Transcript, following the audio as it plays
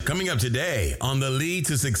Coming up today on the Lead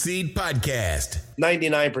to Succeed podcast.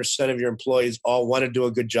 99% of your employees all want to do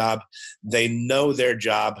a good job. They know their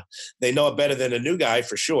job. They know it better than a new guy,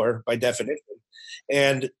 for sure, by definition.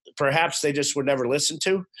 And perhaps they just were never listened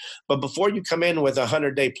to. But before you come in with a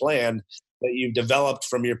 100-day plan that you've developed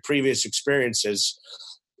from your previous experiences,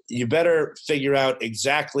 you better figure out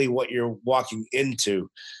exactly what you're walking into,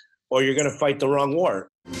 or you're going to fight the wrong war.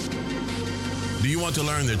 Do you want to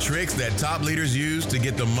learn the tricks that top leaders use to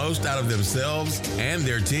get the most out of themselves and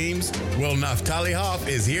their teams? Well, Naftali Hoff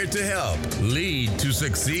is here to help. Lead to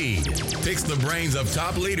Succeed picks the brains of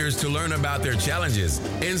top leaders to learn about their challenges,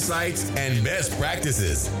 insights, and best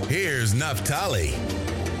practices. Here's Naftali.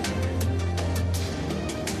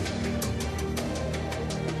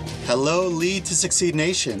 Hello, Lead to Succeed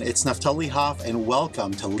Nation. It's Naftali Hoff, and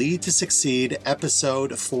welcome to Lead to Succeed,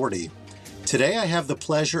 episode 40. Today, I have the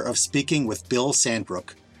pleasure of speaking with Bill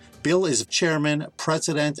Sandbrook. Bill is Chairman,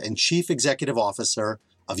 President, and Chief Executive Officer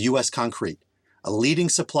of U.S. Concrete, a leading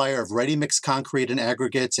supplier of ready-mix concrete and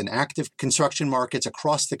aggregates in active construction markets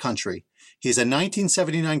across the country. He is a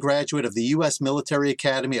 1979 graduate of the U.S. Military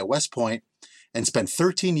Academy at West Point and spent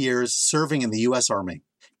 13 years serving in the U.S. Army.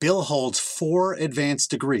 Bill holds 4 advanced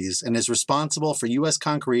degrees and is responsible for U.S.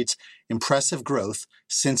 Concrete's impressive growth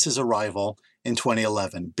since his arrival in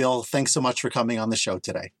 2011. Bill, thanks so much for coming on the show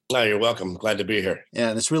today. Oh, you're welcome. Glad to be here. Yeah,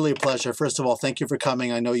 and it's really a pleasure. First of all, thank you for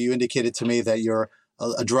coming. I know you indicated to me that you're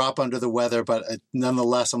a drop under the weather, but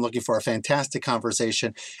nonetheless, I'm looking for a fantastic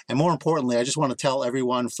conversation. And more importantly, I just want to tell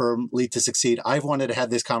everyone from Lead to Succeed, I've wanted to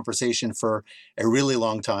have this conversation for a really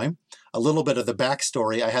long time. A little bit of the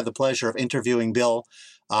backstory, I had the pleasure of interviewing Bill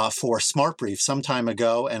for Smart Brief some time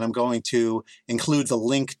ago, and I'm going to include the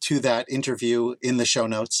link to that interview in the show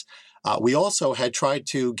notes. We also had tried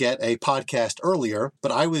to get a podcast earlier,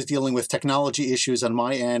 but I was dealing with technology issues on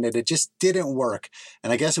my end, and it just didn't work.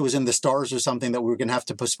 And I guess it was in the stars or something that we were going to have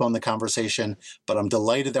to postpone the conversation, but I'm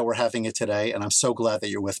delighted that we're having it today, and I'm so glad that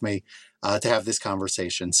you're with me to have this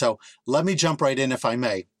conversation. So let me jump right in, if I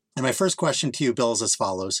may. And my first question to you, Bill, is as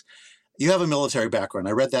follows. You have a military background.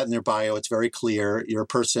 I read that in your bio. It's very clear. You're a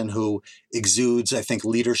person who exudes, I think,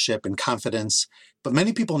 leadership and confidence. But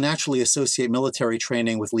many people naturally associate military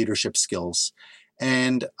training with leadership skills.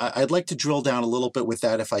 And I'd like to drill down a little bit with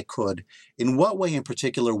that if I could. In what way in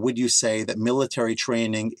particular would you say that military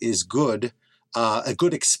training is good, a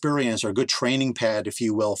good experience or a good training pad, if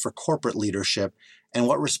you will, for corporate leadership? And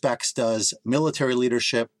what respects does military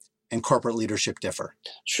leadership and corporate leadership differ?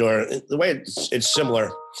 Sure. The way it's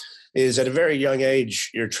similar is at a very young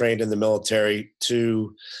age, you're trained in the military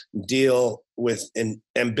to deal with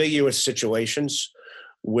ambiguous situations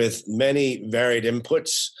with many varied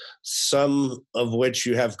inputs, some of which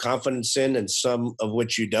you have confidence in and some of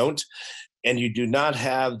which you don't. And you do not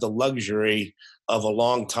have the luxury of a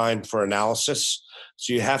long time for analysis.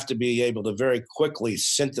 So you have to be able to very quickly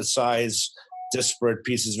synthesize disparate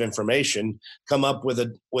pieces of information, come up with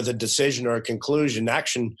a decision or a conclusion,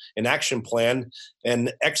 an action plan,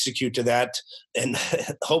 and execute to that, and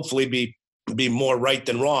hopefully be more right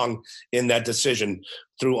than wrong in that decision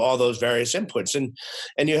through all those various inputs.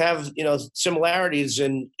 And you have, similarities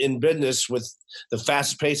in business with the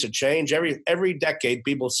fast pace of change. Every decade,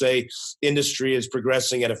 people say industry is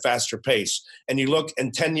progressing at a faster pace. And you look,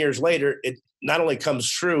 and 10 years later, it not only comes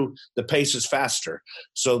true, the pace is faster.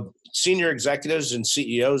 So senior executives and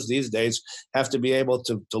CEOs these days have to be able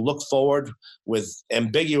to look forward with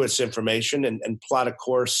ambiguous information and plot a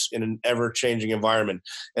course in an ever-changing environment.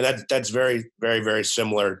 And that's very, very, very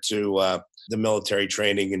similar to the military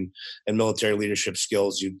training and military leadership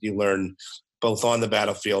skills you learn both on the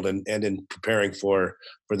battlefield and in preparing for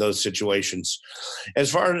those situations.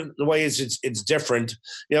 As far as the ways it's different,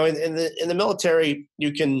 in the military,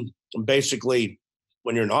 you can basically,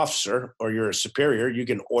 when you're an officer or you're a superior, you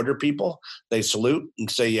can order people, they salute and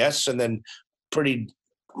say yes, and then pretty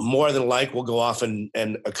more than like will go off and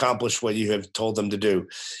accomplish what you have told them to do.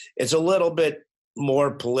 It's a little bit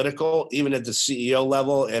more political, even at the CEO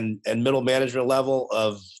level and middle management level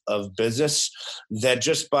of business, that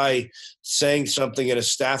just by saying something at a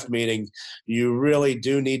staff meeting, you really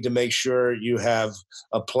do need to make sure you have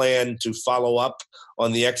a plan to follow up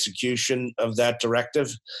on the execution of that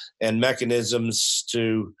directive and mechanisms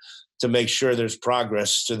to make sure there's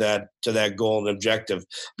progress to that goal and objective,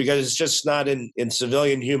 because it's just not in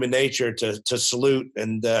civilian human nature to salute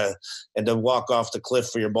and to walk off the cliff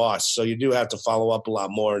for your boss. So you do have to follow up a lot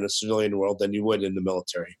more in the civilian world than you would in the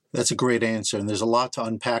military. That's a great answer, and there's a lot to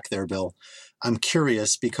unpack there, Bill. I'm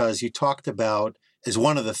curious because you talked about is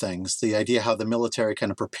one of the things, the idea how the military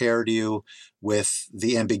kind of prepared you with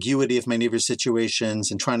the ambiguity of many of your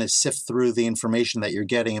situations and trying to sift through the information that you're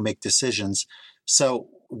getting and make decisions. So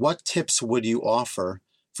what tips would you offer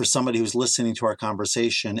for somebody who's listening to our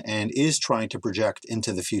conversation and is trying to project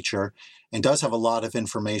into the future and does have a lot of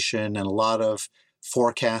information and a lot of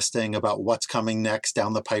forecasting about what's coming next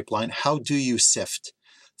down the pipeline? How do you sift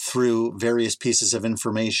through various pieces of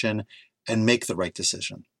information and make the right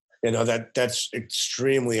decision? That's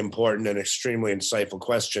extremely important and extremely insightful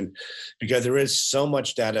question, because there is so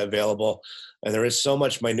much data available and there is so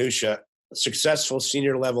much minutia. Successful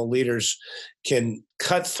senior level leaders can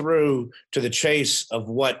cut through to the chase of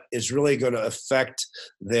what is really going to affect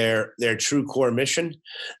their true core mission.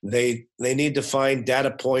 They need to find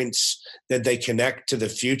data points that they connect to the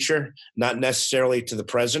future, not necessarily to the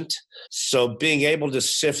present. So being able to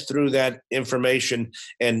sift through that information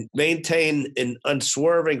and maintain an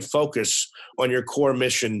unswerving focus on your core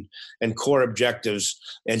mission and core objectives,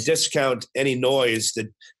 and discount any noise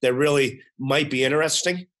that really might be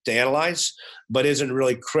interesting to analyze, but isn't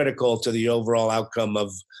really critical to the overall outcome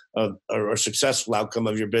of or successful outcome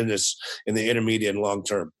of your business in the intermediate and long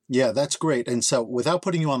term. Yeah, that's great. And so without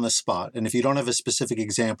putting you on the spot, and if you don't have a specific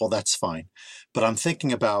example, that's fine. But I'm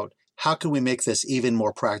thinking about how can we make this even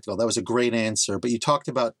more practical? That was a great answer, but you talked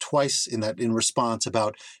about twice in response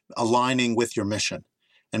about aligning with your mission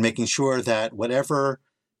and making sure that whatever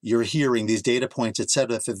you're hearing, these data points, et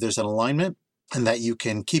cetera, if there's an alignment, and that you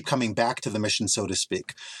can keep coming back to the mission, so to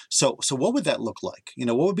speak. So what would that look like?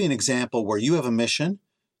 What would be an example where you have a mission?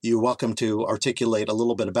 You're welcome to articulate a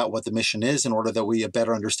little bit about what the mission is in order that we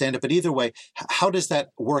better understand it. But either way, how does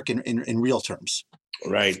that work in real terms?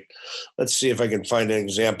 Right. Let's see if I can find an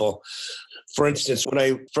example. For instance, when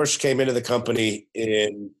I first came into the company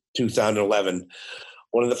in 2011,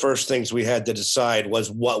 one of the first things we had to decide was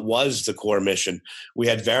what was the core mission. We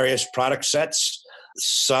had various product sets,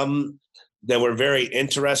 some that were very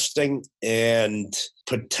interesting and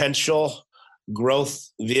potential growth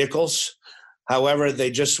vehicles. However, they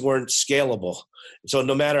just weren't scalable. So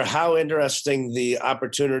no matter how interesting the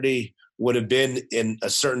opportunity would have been in a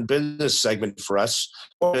certain business segment for us,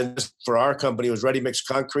 or for our company, it was ready-mix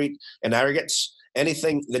concrete and aggregates.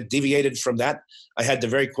 Anything that deviated from that, I had to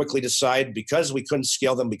very quickly decide, because we couldn't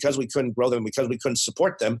scale them, because we couldn't grow them, because we couldn't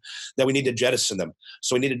support them, that we need to jettison them.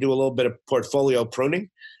 So we need to do a little bit of portfolio pruning.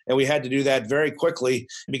 And we had to do that very quickly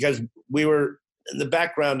because we were, in the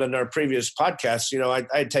background on our previous podcast,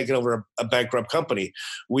 I had taken over a bankrupt company.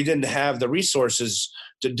 We didn't have the resources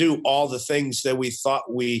to do all the things that we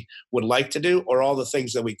thought we would like to do, or all the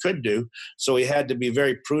things that we could do. So we had to be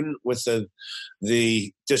very prudent with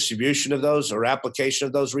the distribution of those or application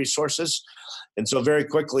of those resources. And so very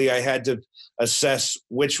quickly I had to assess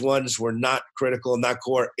which ones were not critical, not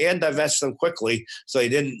core, and divest them quickly so they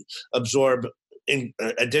didn't absorb in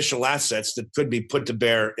additional assets that could be put to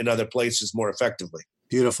bear in other places more effectively.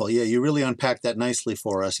 Beautiful. Yeah, you really unpacked that nicely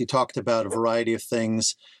for us. You talked about a variety of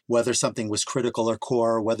things, whether something was critical or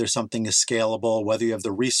core, whether something is scalable, whether you have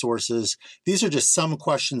the resources. These are just some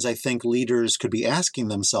questions I think leaders could be asking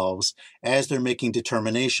themselves as they're making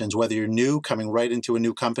determinations, whether you're new, coming right into a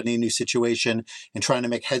new company, new situation, and trying to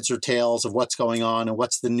make heads or tails of what's going on and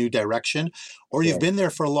what's the new direction, or you've been there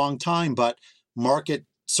for a long time, but market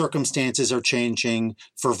circumstances are changing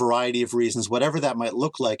for a variety of reasons, whatever that might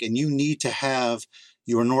look like, and you need to have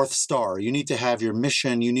your North Star, you need to have your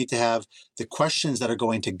mission, you need to have the questions that are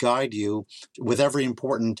going to guide you with every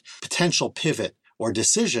important potential pivot or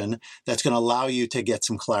decision that's going to allow you to get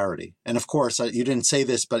some clarity. And of course, you didn't say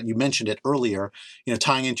this, but you mentioned it earlier,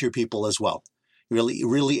 tying into your people as well.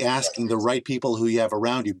 Really asking the right people who you have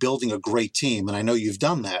around you, building a great team. And I know you've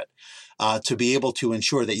done that. To be able to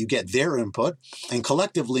ensure that you get their input and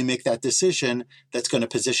collectively make that decision that's going to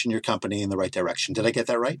position your company in the right direction. Did I get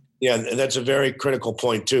that right? Yeah, that's a very critical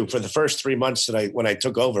point too. For the first 3 months when I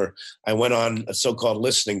took over, I went on a so-called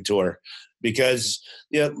listening tour, because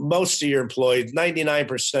most of your employees,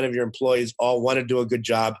 99% of your employees, all want to do a good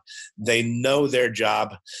job. They know their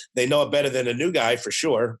job. They know it better than a new guy, for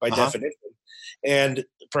sure, by definition. And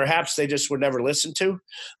perhaps they just were never listened to.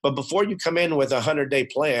 But before you come in with a 100-day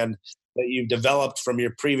plan that you've developed from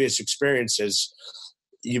your previous experiences,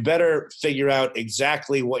 you better figure out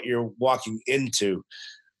exactly what you're walking into,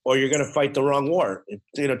 or you're going to fight the wrong war.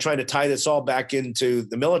 Trying to tie this all back into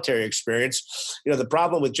the military experience. The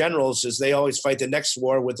problem with generals is they always fight the next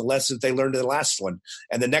war with the lessons they learned in the last one.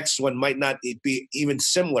 And the next one might not be even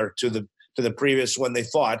similar to the previous one they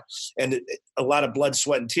fought. And a lot of blood,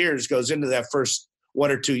 sweat, and tears goes into that first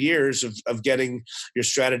 1 or 2 years of getting your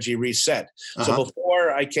strategy reset. So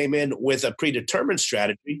before I came in with a predetermined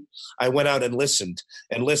strategy, I went out and listened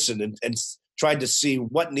and tried to see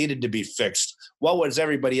what needed to be fixed. What was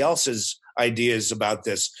everybody else's ideas about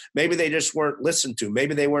this? Maybe they just weren't listened to.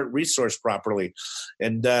 Maybe they weren't resourced properly.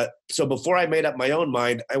 And so before I made up my own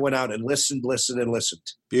mind, I went out and listened.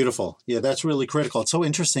 Beautiful. Yeah, that's really critical. It's so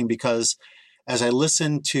interesting because as I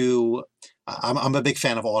listen to, I'm a big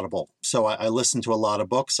fan of Audible. So I listen to a lot of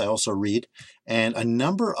books. I also read. And a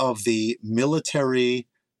number of the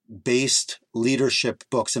military-based leadership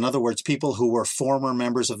books, in other words, people who were former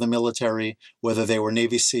members of the military, whether they were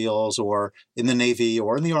Navy SEALs or in the Navy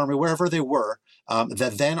or in the Army, wherever they were,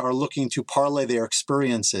 that then are looking to parlay their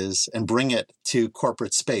experiences and bring it to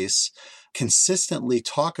corporate space, consistently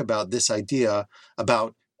talk about this idea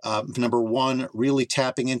about number one, really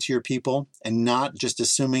tapping into your people and not just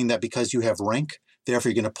assuming that because you have rank, therefore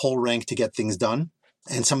you're going to pull rank to get things done.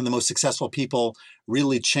 And some of the most successful people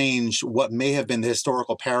really changed what may have been the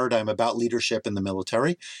historical paradigm about leadership in the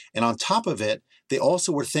military. And on top of it, they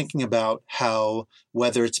also were thinking about how,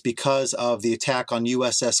 whether it's because of the attack on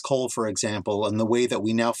USS Cole, for example, and the way that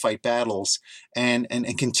we now fight battles, and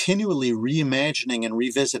continually reimagining and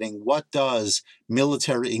revisiting what does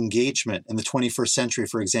military engagement in the 21st century,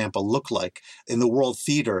 for example, look like in the world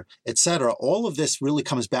theater, et cetera. All of this really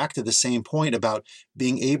comes back to the same point about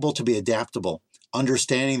being able to be adaptable,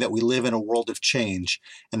 understanding that we live in a world of change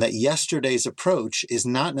and that yesterday's approach is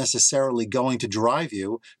not necessarily going to drive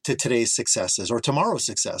you to today's successes or tomorrow's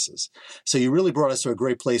successes. So you really brought us to a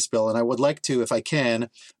great place, Bill. And I would like to, if I can,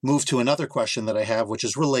 move to another question that I have, which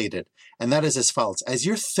is related. And that is as follows. As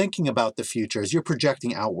you're thinking about the future, as you're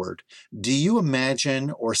projecting outward, do you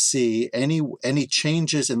imagine or see any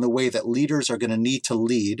changes in the way that leaders are going to need to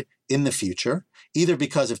lead in the future, either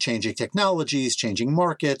because of changing technologies, changing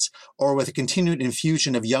markets, or with a continued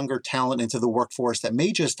infusion of younger talent into the workforce that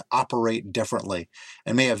may just operate differently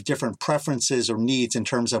and may have different preferences or needs in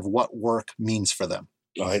terms of what work means for them?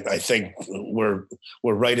 I think we're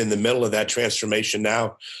right in the middle of that transformation now.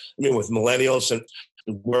 I mean, with millennials, and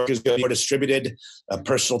work is going to be more distributed.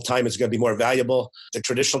 Personal time is going to be more valuable. The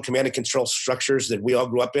traditional command and control structures that we all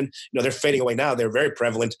grew up in, they're fading away now. They're very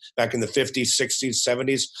prevalent back in the 50s, 60s,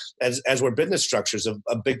 70s, as were business structures of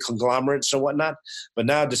big conglomerates and whatnot. But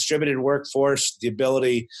now distributed workforce, the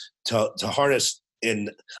ability to harness an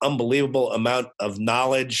unbelievable amount of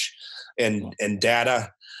knowledge and data,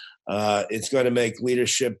 it's going to make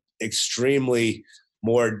leadership extremely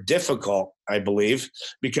more difficult, I believe,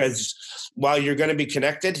 because while you're going to be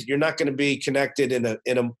connected, you're not going to be connected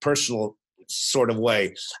in a personal sort of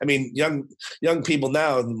way. I mean, young people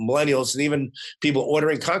now, millennials, and even people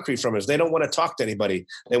ordering concrete from us, they don't want to talk to anybody.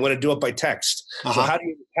 They want to do it by text. So how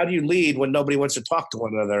do you lead when nobody wants to talk to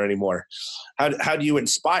one another anymore? How do you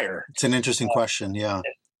inspire? It's an interesting question. Yeah,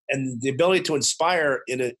 and the ability to inspire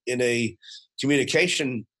in a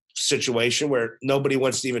communication situation where nobody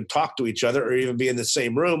wants to even talk to each other or even be in the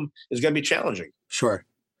same room is going to be challenging. Sure.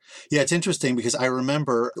 Yeah, it's interesting because I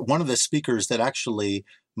remember one of the speakers that actually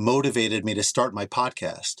motivated me to start my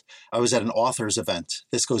podcast. I was at an author's event.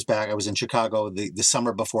 This goes back, I was in Chicago the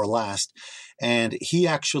summer before last, and he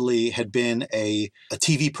actually had been a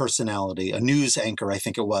TV personality, a news anchor, I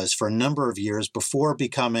think it was, for a number of years before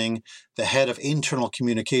becoming the head of internal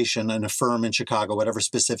communication in a firm in Chicago, whatever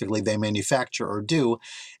specifically they manufacture or do.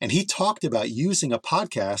 And he talked about using a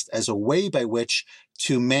podcast as a way by which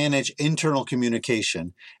to manage internal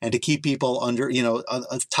communication and to keep people under,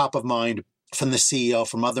 top of mind from the CEO,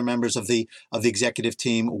 from other members of the executive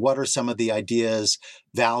team. What are some of the ideas,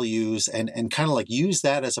 values, and kind of like use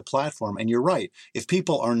that as a platform? And you're right. If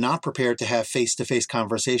people are not prepared to have face-to-face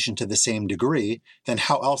conversation to the same degree, then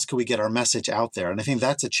how else can we get our message out there? And I think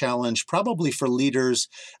that's a challenge probably for leaders,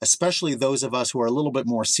 especially those of us who are a little bit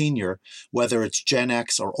more senior, whether it's Gen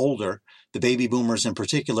X or older, the baby boomers in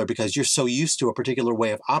particular, because you're so used to a particular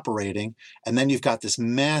way of operating. And then you've got this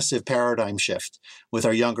massive paradigm shift with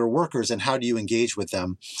our younger workers and how do you engage with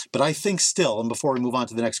them? But I think still, and before we move on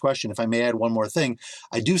to the next question, if I may add one more thing,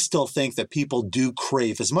 I do still think that people do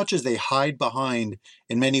crave, as much as they hide behind,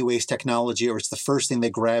 in many ways, technology, or it's the first thing they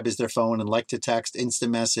grab is their phone and like to text,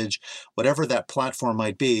 instant message, whatever that platform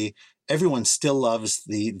might be, everyone still loves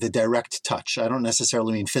the direct touch. I don't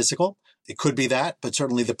necessarily mean physical. It could be that, but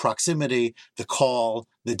certainly the proximity, the call,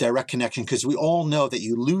 the direct connection, because we all know that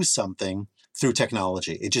you lose something through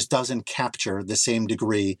technology. It just doesn't capture the same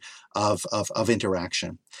degree of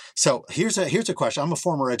interaction. So here's a question. I'm a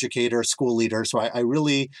former educator, school leader, so I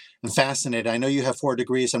really am fascinated. I know you have 4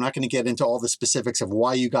 degrees. I'm not going to get into all the specifics of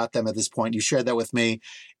why you got them at this point. You shared that with me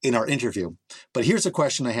in our interview. But here's a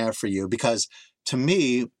question I have for you, because to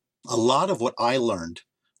me, a lot of what I learned,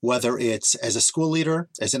 whether it's as a school leader,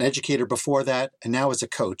 as an educator before that, and now as a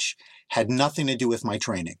coach, had nothing to do with my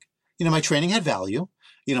training. My training had value.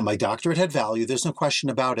 My doctorate had value. There's no question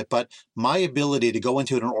about it. But my ability to go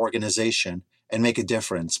into an organization and make a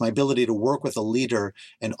difference, my ability to work with a leader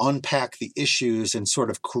and unpack the issues and sort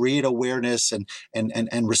of create awareness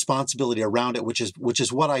and responsibility around it, which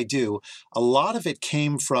is what I do. A lot of it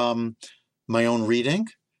came from my own reading,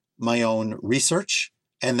 my own research,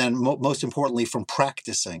 and then most importantly, from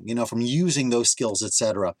practicing, from using those skills, et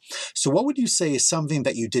cetera. So what would you say is something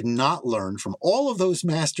that you did not learn from all of those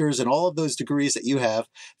masters and all of those degrees that you have,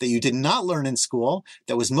 that you did not learn in school,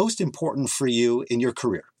 that was most important for you in your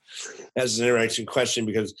career? That's an interesting question,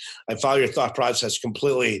 because I follow your thought process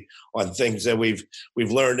completely on things that we've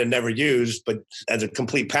learned and never used, but as a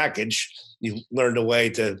complete package, you've learned a way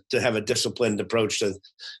to have a disciplined approach to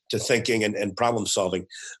thinking and problem solving.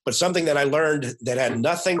 But something that I learned that had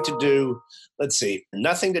nothing to do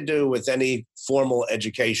with any formal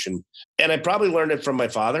education. And I probably learned it from my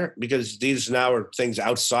father, because these now are things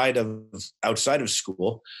outside of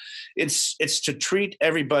school. It's to treat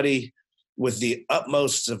everybody with the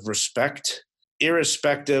utmost of respect,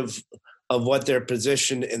 irrespective of what their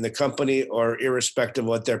position in the company or irrespective of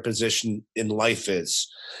what their position in life is.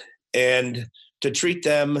 And to treat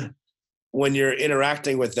them, when you're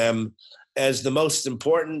interacting with them, as the most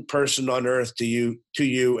important person on earth to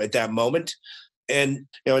you at that moment. And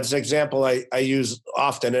it's an example I use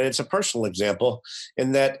often, and it's a personal example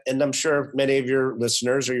in that, and I'm sure many of your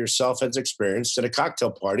listeners or yourself has experienced at a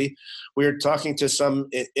cocktail party, we are talking to some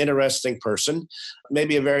interesting person,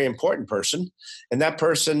 maybe a very important person, and that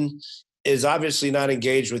person is obviously not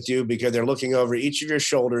engaged with you because they're looking over each of your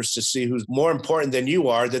shoulders to see who's more important than you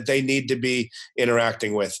are that they need to be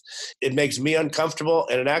interacting with. It makes me uncomfortable,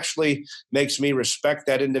 and it actually makes me respect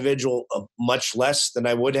that individual much less than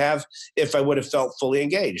I would have if I would have felt fully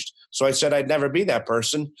engaged. So I said I'd never be that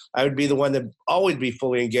person. I would be the one that always be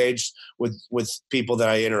fully engaged with people that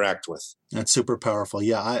I interact with. That's super powerful.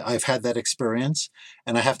 Yeah, I've had that experience,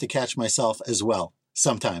 and I have to catch myself as well.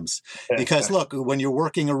 Sometimes, because look, when you're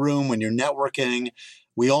working a room, when you're networking,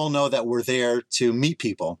 we all know that we're there to meet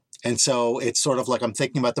people. And so it's sort of like I'm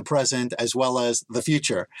thinking about the present as well as the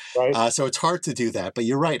future. Right. So it's hard to do that. But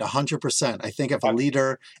you're right, 100%. I think if a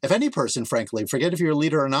leader, if any person, frankly, forget if you're a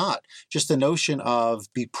leader or not, just the notion of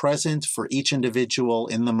be present for each individual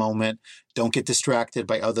in the moment, don't get distracted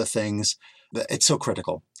by other things. It's so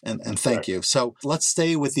critical. And thank you. So let's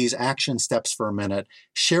stay with these action steps for a minute.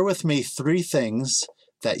 Share with me 3 things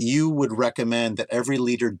that you would recommend that every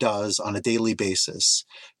leader does on a daily basis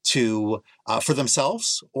to for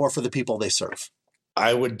themselves or for the people they serve.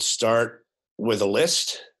 I would start with a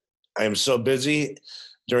list. I am so busy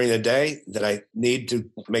during the day that I need to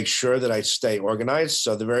make sure that I stay organized.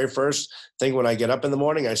 So the very first thing when I get up in the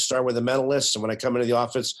morning, I start with a mental list. And when I come into the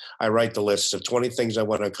office, I write the list of 20 things I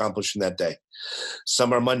want to accomplish in that day.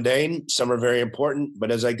 Some are mundane, some are very important.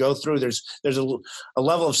 But as I go through, there's a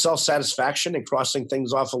level of self-satisfaction in crossing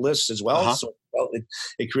things off a list as well. Uh-huh. So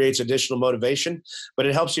it creates additional motivation, but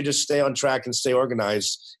it helps you just stay on track and stay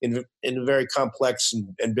organized in very complex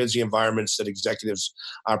and busy environments that executives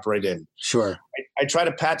operate in. Sure. I try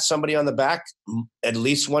to pat somebody on the back at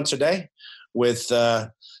least once a day with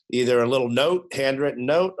either a little note, handwritten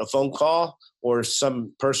note, a phone call, or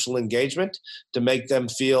some personal engagement to make them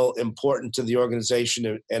feel important to the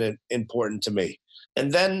organization and important to me.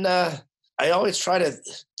 And then I always try to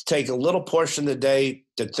take a little portion of the day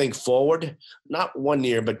to think forward, not 1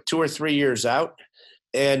 year, but 2 or 3 years out,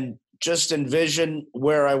 and just envision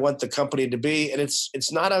where I want the company to be. And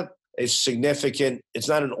it's not a significant, it's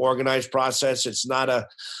not an organized process.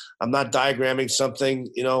 I'm not diagramming something,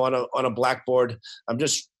 on a blackboard. I'm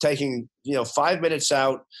just taking, 5 minutes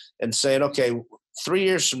out and saying, okay, 3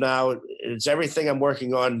 years from now, is everything I'm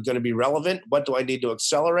working on going to be relevant? What do I need to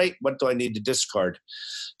accelerate? What do I need to discard?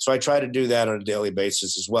 So I try to do that on a daily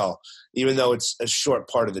basis as well, even though it's a short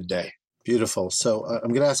part of the day. Beautiful. So I'm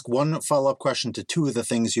going to ask one follow-up question to 2 of the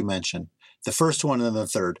things you mentioned. The first one and the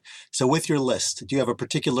third. So with your list, do you have a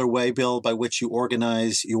particular way, Bill, by which you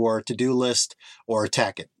organize your to-do list or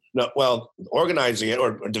attack it? No, well, organizing it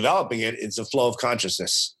or developing it is a flow of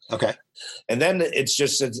consciousness. Okay. And then it's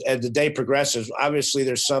just as the day progresses, obviously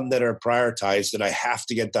there's some that are prioritized that I have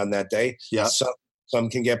to get done that day. Yeah. Some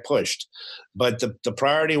can get pushed. But the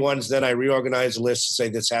priority ones, then I reorganize the list to say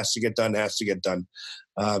this has to get done.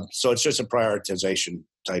 So it's just a prioritization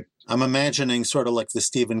type. I'm imagining sort of like the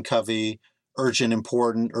Stephen Covey urgent,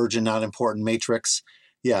 important, urgent, not important matrix.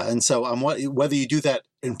 Yeah, and so whether you do that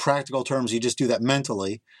in practical terms, you just do that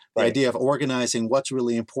mentally. The Right. idea of organizing what's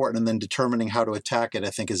really important and then determining how to attack it, I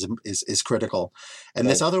think, is critical. And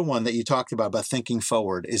this Right. other one that you talked about thinking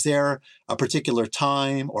forward, is there a particular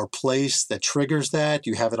time or place that triggers that? Do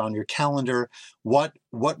you have it on your calendar? What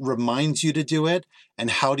reminds you to do it,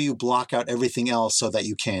 and how do you block out everything else so that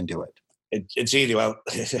you can do it? It's easy. Well,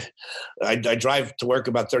 I drive to work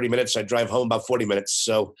about 30 minutes. I drive home about 40 minutes.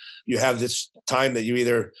 So you have this time that you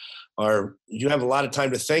either you have a lot of time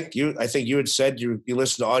to think. I think you had said you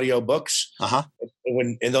listen to audio books. Uh-huh.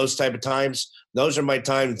 When in those type of times, those are my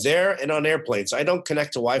times there and on airplanes. I don't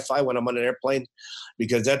connect to Wi-Fi when I'm on an airplane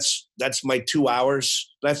because that's my 2 hours.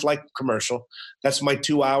 That's like commercial. That's my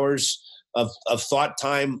 2 hours of thought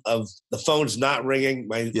time, of the phone's not ringing,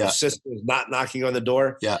 my assistant is not knocking on the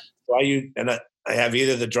door. Yeah. So I have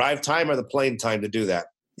either the drive time or the plane time to do that.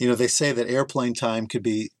 You know, they say that airplane time could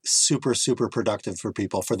be super, super productive for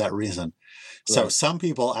people for that reason. So some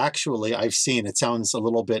people actually, I've seen, it sounds a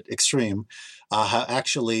little bit extreme,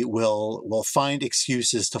 actually will find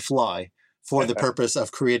excuses to fly for the purpose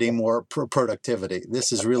of creating more productivity. This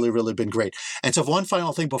has really, really been great. And so one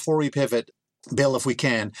final thing before we pivot, Bill, if we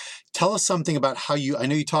can, tell us something about how I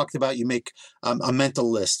know you talked about you make a mental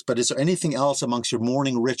list, but is there anything else amongst your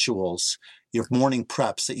morning rituals, your morning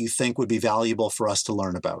preps that you think would be valuable for us to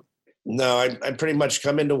learn about? No, I pretty much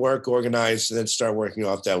come into work, organize, and then start working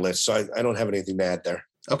off that list. So I don't have anything to add there.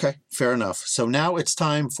 Okay, fair enough. So now it's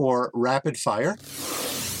time for rapid fire.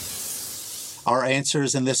 Our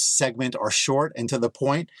answers in this segment are short and to the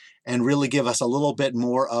point and really give us a little bit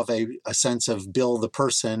more of a sense of Bill the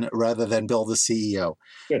person rather than Bill the CEO.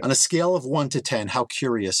 Good. On a scale of 1 to 10, how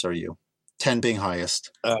curious are you? 10 being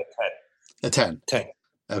highest. 10. A 10? 10.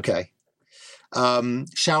 Okay.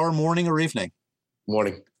 Shower morning or evening?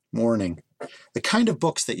 Morning. Morning. The kind of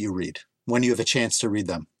books that you read when you have a chance to read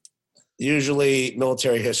them? Usually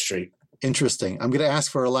military history. Interesting. I'm going to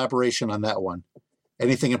ask for elaboration on that one.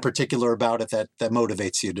 Anything in particular about it that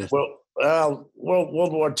motivates you to? Well,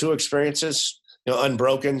 World War II experiences,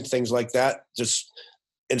 Unbroken, things like that. Just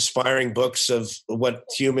inspiring books of what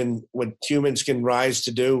humans can rise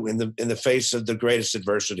to do in the face of the greatest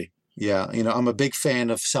adversity. Yeah, I'm a big fan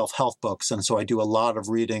of self-help books, and so I do a lot of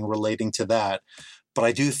reading relating to that. But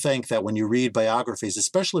I do think that when you read biographies,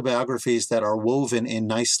 especially biographies that are woven in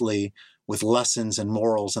nicely with lessons and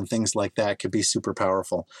morals and things like that, could be super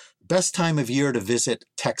powerful. Best time of year to visit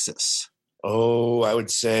Texas? Oh, I would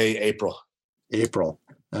say April. April.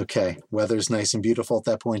 Okay. Weather's nice and beautiful at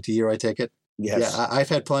that point of year, I take it? Yes. Yeah, I've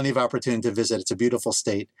had plenty of opportunity to visit. It's a beautiful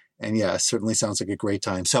state. And yeah, it certainly sounds like a great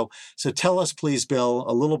time. So tell us, please, Bill,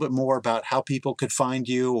 a little bit more about how people could find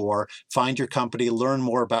you or find your company, learn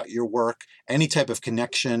more about your work, any type of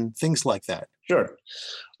connection, things like that. Sure.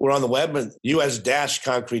 We're on the web at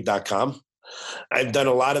us-concrete.com. I've done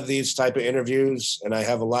a lot of these type of interviews, and I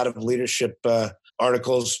have a lot of leadership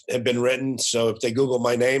articles have been written. So if they Google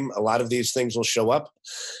my name, a lot of these things will show up.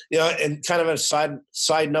 And kind of a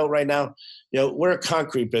side note right now, we're a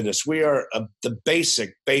concrete business. We are the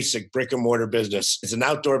basic brick and mortar business. It's an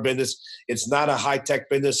outdoor business. It's not a high-tech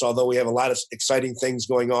business, although we have a lot of exciting things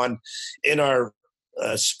going on in our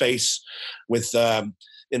space with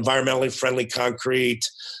environmentally friendly concrete,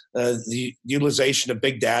 the utilization of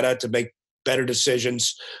big data to make better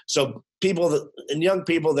decisions. So young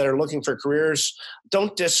people that are looking for careers,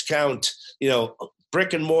 don't discount,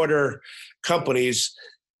 brick and mortar companies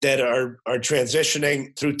that are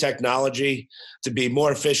transitioning through technology to be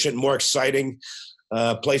more efficient, more exciting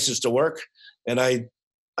places to work. And I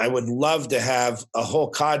would love to have a whole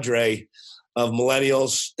cadre of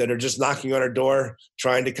millennials that are just knocking on our door,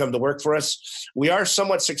 trying to come to work for us. We are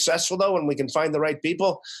somewhat successful, though, when we can find the right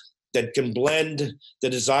people that can blend the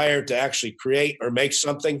desire to actually create or make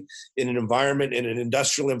something in an environment, in an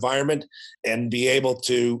industrial environment, and be able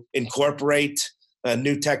to incorporate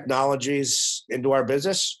new technologies into our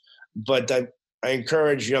business. But I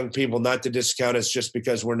encourage young people not to discount us just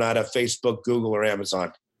because we're not a Facebook, Google, or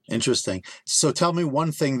Amazon. Interesting. So tell me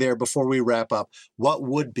one thing there before we wrap up. What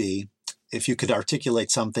would be, if you could articulate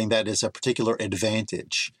something that is a particular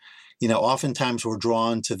advantage? Oftentimes we're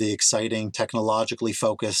drawn to the exciting, technologically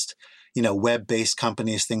focused, web-based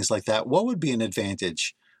companies, things like that. What would be an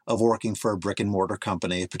advantage of working for a brick and mortar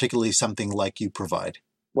company, particularly something like you provide?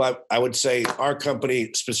 Well, I would say our company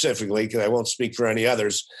specifically, because I won't speak for any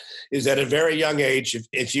others, is at a very young age,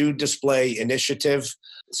 if you display initiative,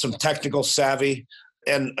 some technical savvy,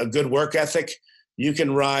 and a good work ethic, you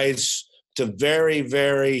can rise to very,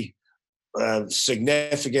 very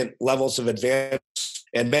significant levels of advance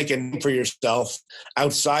and make a name for yourself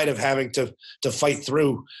outside of having to fight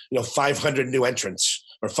through 500 new entrants.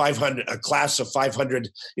 or 500, a class of 500,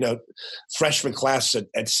 freshman class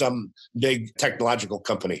at some big technological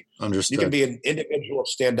company. Understood. You can be an individual,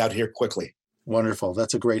 stand out here quickly. Wonderful.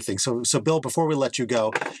 That's a great thing. So Bill, before we let you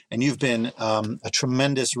go, and you've been a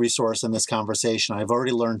tremendous resource in this conversation. I've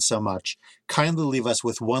already learned so much. Kindly leave us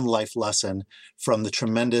with one life lesson from the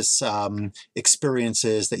tremendous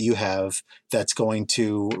experiences that you have that's going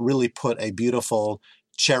to really put a beautiful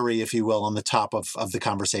cherry, if you will, on the top of the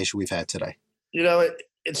conversation we've had today.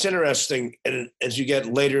 It's interesting. And as you get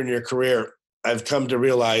later in your career, I've come to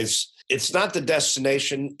realize it's not the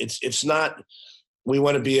destination. It's not we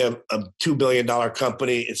want to be a $2 billion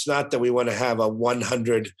company. It's not that we want to have a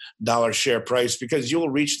 $100 share price, because you will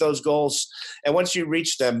reach those goals. And once you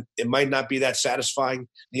reach them, it might not be that satisfying.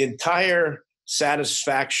 The entire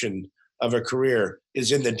satisfaction of a career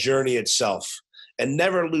is in the journey itself. And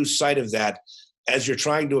never lose sight of that as you're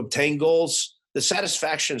trying to obtain goals. The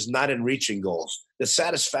satisfaction is not in reaching goals. The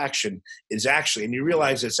satisfaction is actually, and you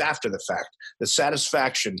realize it's after the fact, the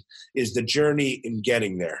satisfaction is the journey in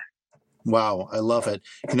getting there. Wow, I love it.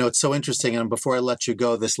 It's so interesting. And before I let you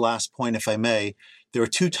go, this last point, if I may, there were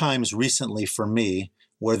 2 times recently for me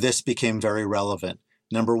where this became very relevant.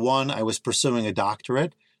 Number 1, I was pursuing a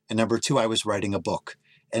doctorate. And number 2, I was writing a book.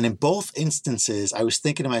 And in both instances, I was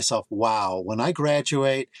thinking to myself, wow, when I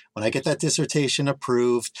graduate, when I get that dissertation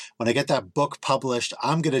approved, when I get that book published,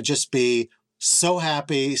 I'm going to just be so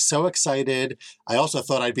happy, so excited. I also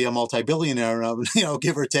thought I'd be a multi-billionaire,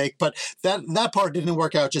 give or take, but that part didn't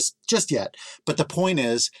work out just yet. But the point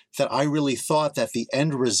is that I really thought that the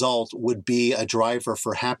end result would be a driver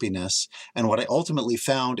for happiness. And what I ultimately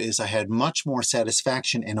found is I had much more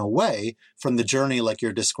satisfaction in a way from the journey like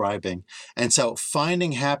you're describing. And so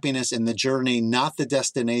finding happiness in the journey, not the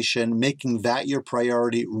destination, making that your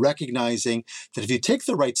priority, recognizing that if you take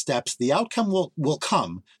the right steps, the outcome will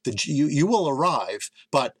come. You will arrive,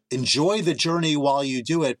 but enjoy the journey while you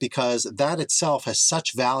do it, because that itself has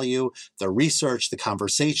such value. The research, the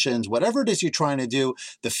conversations, whatever it is you're trying to do,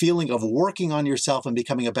 the feeling of working on yourself and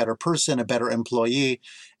becoming a better person, a better employee.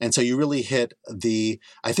 And so you really hit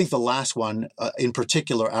I think the last one in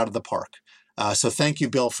particular out of the park. So thank you,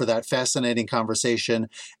 Bill, for that fascinating conversation.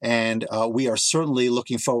 And we are certainly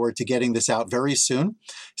looking forward to getting this out very soon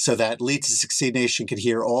so that Lead to Succeed Nation can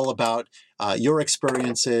hear all about your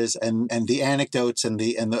experiences and the anecdotes and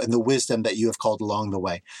the wisdom that you have called along the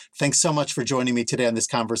way. Thanks so much for joining me today on this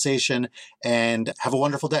conversation, and have a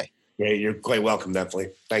wonderful day. Yeah, you're quite welcome,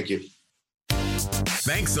 definitely. Thank you.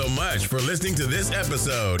 Thanks so much for listening to this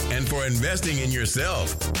episode and for investing in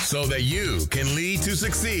yourself so that you can lead to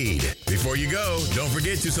succeed. Before you go, don't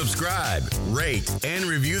forget to subscribe, rate, and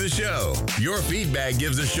review the show. Your feedback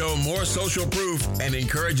gives the show more social proof and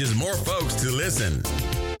encourages more folks to listen.